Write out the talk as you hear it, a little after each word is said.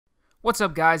What's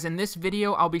up, guys? In this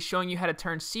video, I'll be showing you how to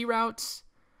turn C routes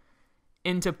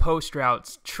into post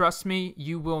routes. Trust me,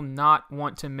 you will not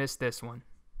want to miss this one.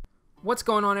 What's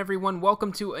going on, everyone?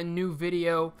 Welcome to a new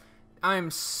video. I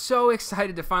am so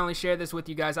excited to finally share this with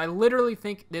you guys. I literally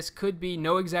think this could be,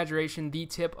 no exaggeration, the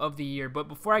tip of the year. But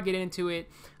before I get into it,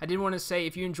 I did want to say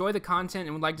if you enjoy the content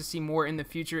and would like to see more in the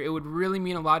future, it would really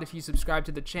mean a lot if you subscribe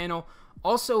to the channel.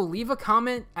 Also, leave a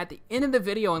comment at the end of the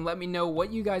video and let me know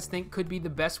what you guys think could be the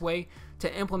best way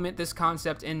to implement this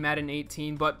concept in Madden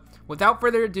 18. But without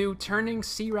further ado, turning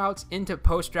C routes into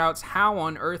post routes, how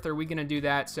on earth are we going to do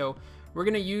that? So we're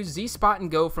going to use Z Spot and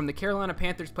Go from the Carolina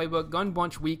Panthers playbook, Gun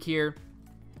Bunch Week here,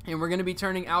 and we're going to be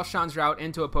turning Alshon's route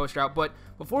into a post route. But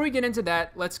before we get into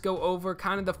that, let's go over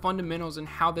kind of the fundamentals and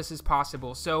how this is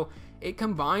possible. So it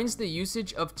combines the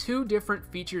usage of two different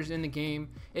features in the game.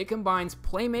 It combines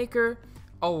Playmaker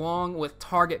along with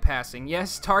target passing.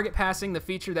 Yes, target passing, the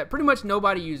feature that pretty much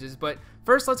nobody uses. But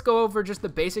first, let's go over just the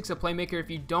basics of Playmaker. If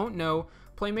you don't know,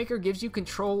 Playmaker gives you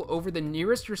control over the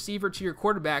nearest receiver to your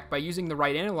quarterback by using the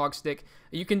right analog stick.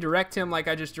 You can direct him like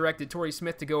I just directed Torrey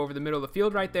Smith to go over the middle of the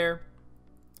field right there.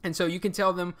 And so you can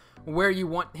tell them where you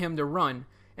want him to run.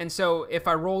 And so if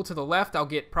I roll to the left, I'll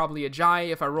get probably a Jai.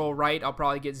 If I roll right, I'll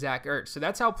probably get Zach Ertz. So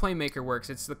that's how Playmaker works.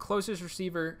 It's the closest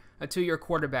receiver to your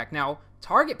quarterback. Now,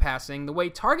 target passing, the way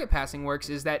target passing works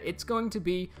is that it's going to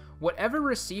be whatever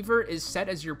receiver is set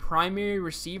as your primary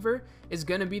receiver is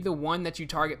going to be the one that you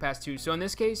target pass to. So in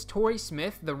this case, Torrey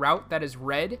Smith, the route that is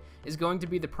red, is going to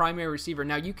be the primary receiver.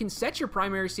 Now, you can set your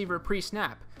primary receiver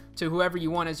pre-snap to whoever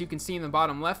you want, as you can see in the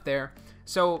bottom left there.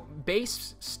 So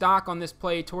base stock on this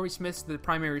play, Torrey Smith's the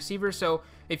primary receiver. So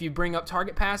if you bring up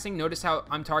target passing, notice how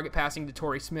I'm target passing to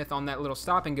Torrey Smith on that little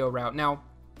stop and go route. Now,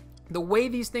 the way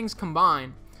these things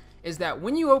combine is that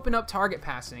when you open up target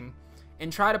passing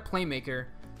and try to Playmaker,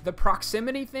 the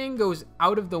proximity thing goes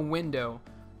out of the window.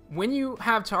 When you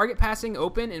have target passing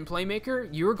open in Playmaker,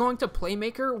 you're going to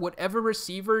Playmaker whatever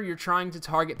receiver you're trying to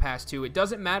target pass to. It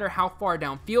doesn't matter how far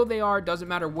downfield they are, it doesn't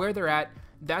matter where they're at.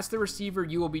 That's the receiver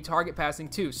you will be target passing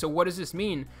to. So what does this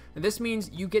mean? This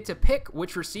means you get to pick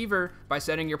which receiver by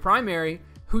setting your primary,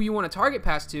 who you want to target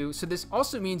pass to. So this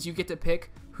also means you get to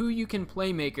pick who you can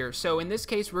Playmaker. So in this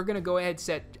case, we're going to go ahead and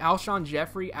set Alshon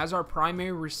Jeffrey as our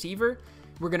primary receiver.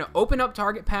 We're going to open up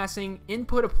target passing,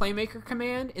 input a Playmaker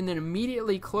command, and then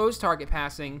immediately close target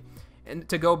passing and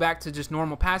to go back to just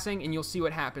normal passing, and you'll see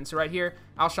what happens. So right here,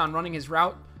 Alshon running his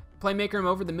route, Playmaker him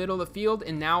over the middle of the field,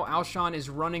 and now Alshon is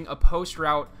running a post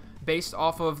route based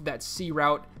off of that C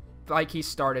route like he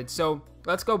started. So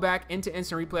let's go back into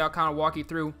instant replay. I'll kind of walk you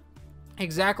through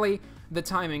exactly the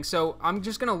timing. So I'm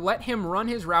just going to let him run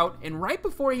his route, and right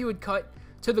before he would cut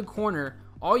to the corner,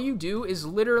 all you do is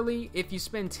literally, if you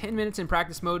spend 10 minutes in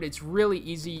practice mode, it's really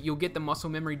easy. You'll get the muscle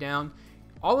memory down.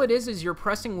 All it is you're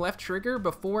pressing left trigger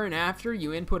before and after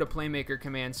you input a Playmaker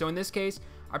command. So in this case,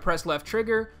 I press left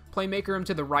trigger, Playmaker him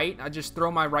to the right. I just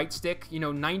throw my right stick,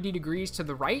 90 degrees to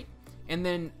the right, and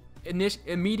then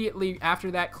immediately after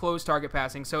that, close target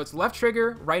passing. So it's left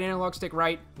trigger, right analog stick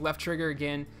right, left trigger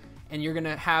again, and you're going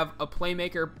to have a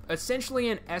Playmaker, essentially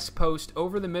an S-post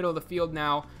over the middle of the field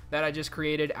now that I just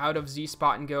created out of Z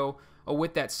Spot and Go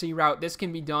with that C route. This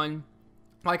can be done,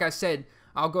 like I said,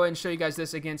 I'll go ahead and show you guys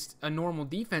this against a normal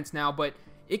defense now, but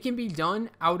it can be done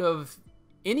out of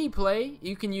any play.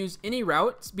 You can use any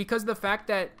route because of the fact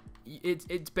that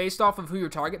it's based off of who you're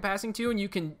target passing to, and you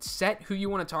can set who you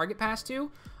want to target pass to.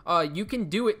 You can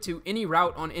do it to any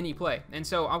route on any play. And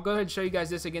so I'll go ahead and show you guys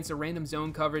this against a random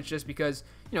zone coverage just because,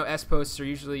 S-posts are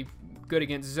usually good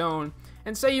against zone.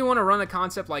 And say you want to run a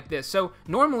concept like this. So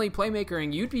normally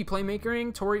Playmakering, you'd be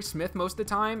Playmakering Torrey Smith most of the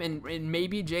time and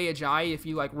maybe Jay Ajayi if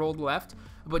you like rolled left.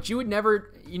 But you would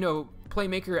never,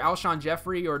 Playmaker Alshon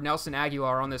Jeffrey or Nelson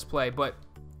Aguilar on this play. But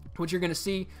what you're going to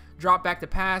see, drop back to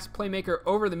pass, Playmaker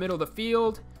over the middle of the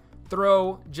field,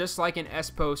 throw just like an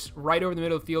S-post right over the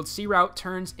middle of the field. C route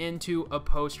turns into a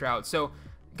post route. So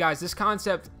guys, this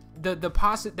concept,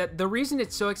 the reason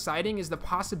it's so exciting is the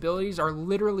possibilities are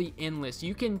literally endless.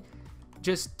 You can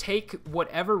just take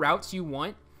whatever routes you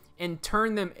want and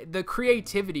turn them. The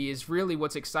creativity is really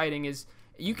what's exciting, is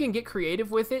you can get creative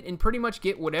with it and pretty much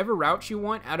get whatever routes you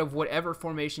want out of whatever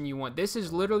formation you want. This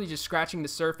is literally just scratching the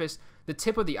surface, the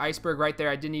tip of the iceberg right there.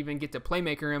 I didn't even get to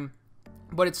Playmaker him,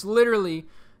 but it's literally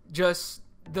just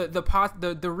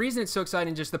the reason it's so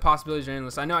exciting, just the possibilities are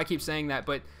endless. I know I keep saying that,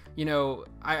 but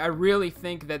I really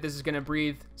think that this is going to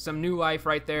breathe some new life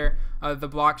right there. The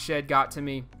block shed got to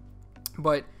me,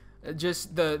 but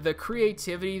just the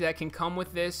creativity that can come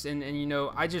with this, and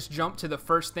I just jumped to the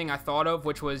first thing I thought of,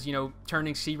 which was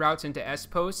turning C routes into S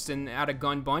posts and out of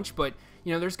gun bunch. But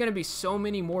you know, there's going to be so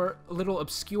many more little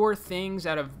obscure things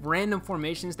out of random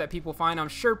formations that people find. I'm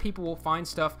sure people will find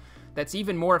stuff that's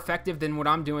even more effective than what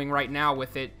I'm doing right now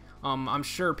with it. I'm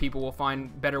sure people will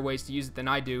find better ways to use it than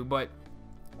I do, but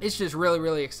it's just really,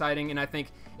 really exciting, and I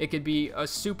think it could be a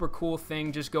super cool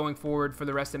thing just going forward for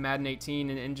the rest of Madden 18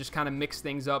 and just kind of mix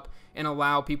things up and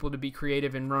allow people to be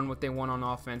creative and run what they want on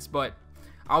offense. But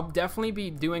I'll definitely be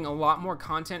doing a lot more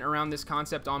content around this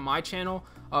concept on my channel.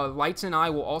 Lights and I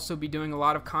will also be doing a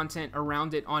lot of content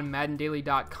around it on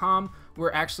MaddenDaily.com.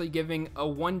 We're actually giving a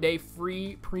 1-day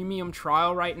free premium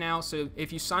trial right now, so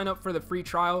if you sign up for the free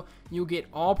trial, you'll get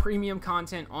all premium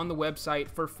content on the website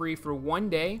for free for 1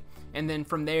 day, and then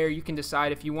from there you can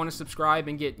decide if you want to subscribe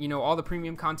and get, you know, all the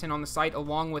premium content on the site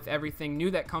along with everything new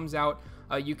that comes out.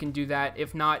 You can do that.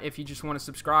 If not, if you just want to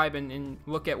subscribe and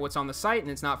look at what's on the site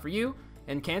and it's not for you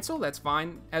and cancel, that's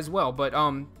fine as well. But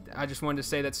I just wanted to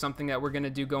say that's something that we're going to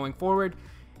do going forward,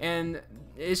 and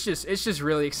it's just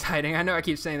really exciting. I know I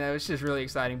keep saying that, it's just really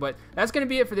exciting. But that's going to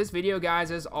be it for this video,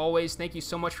 guys. As always, thank you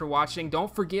so much for watching.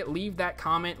 Don't forget, leave that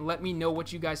comment, let me know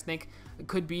what you guys think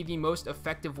could be the most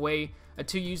effective way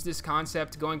to use this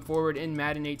concept going forward in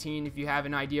Madden 18. If you have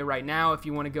an idea right now, if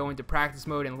you want to go into practice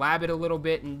mode and lab it a little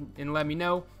bit and let me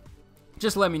know,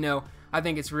 just let me know. I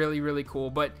think it's really, really cool.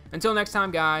 But until next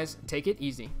time, guys, take it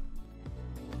easy.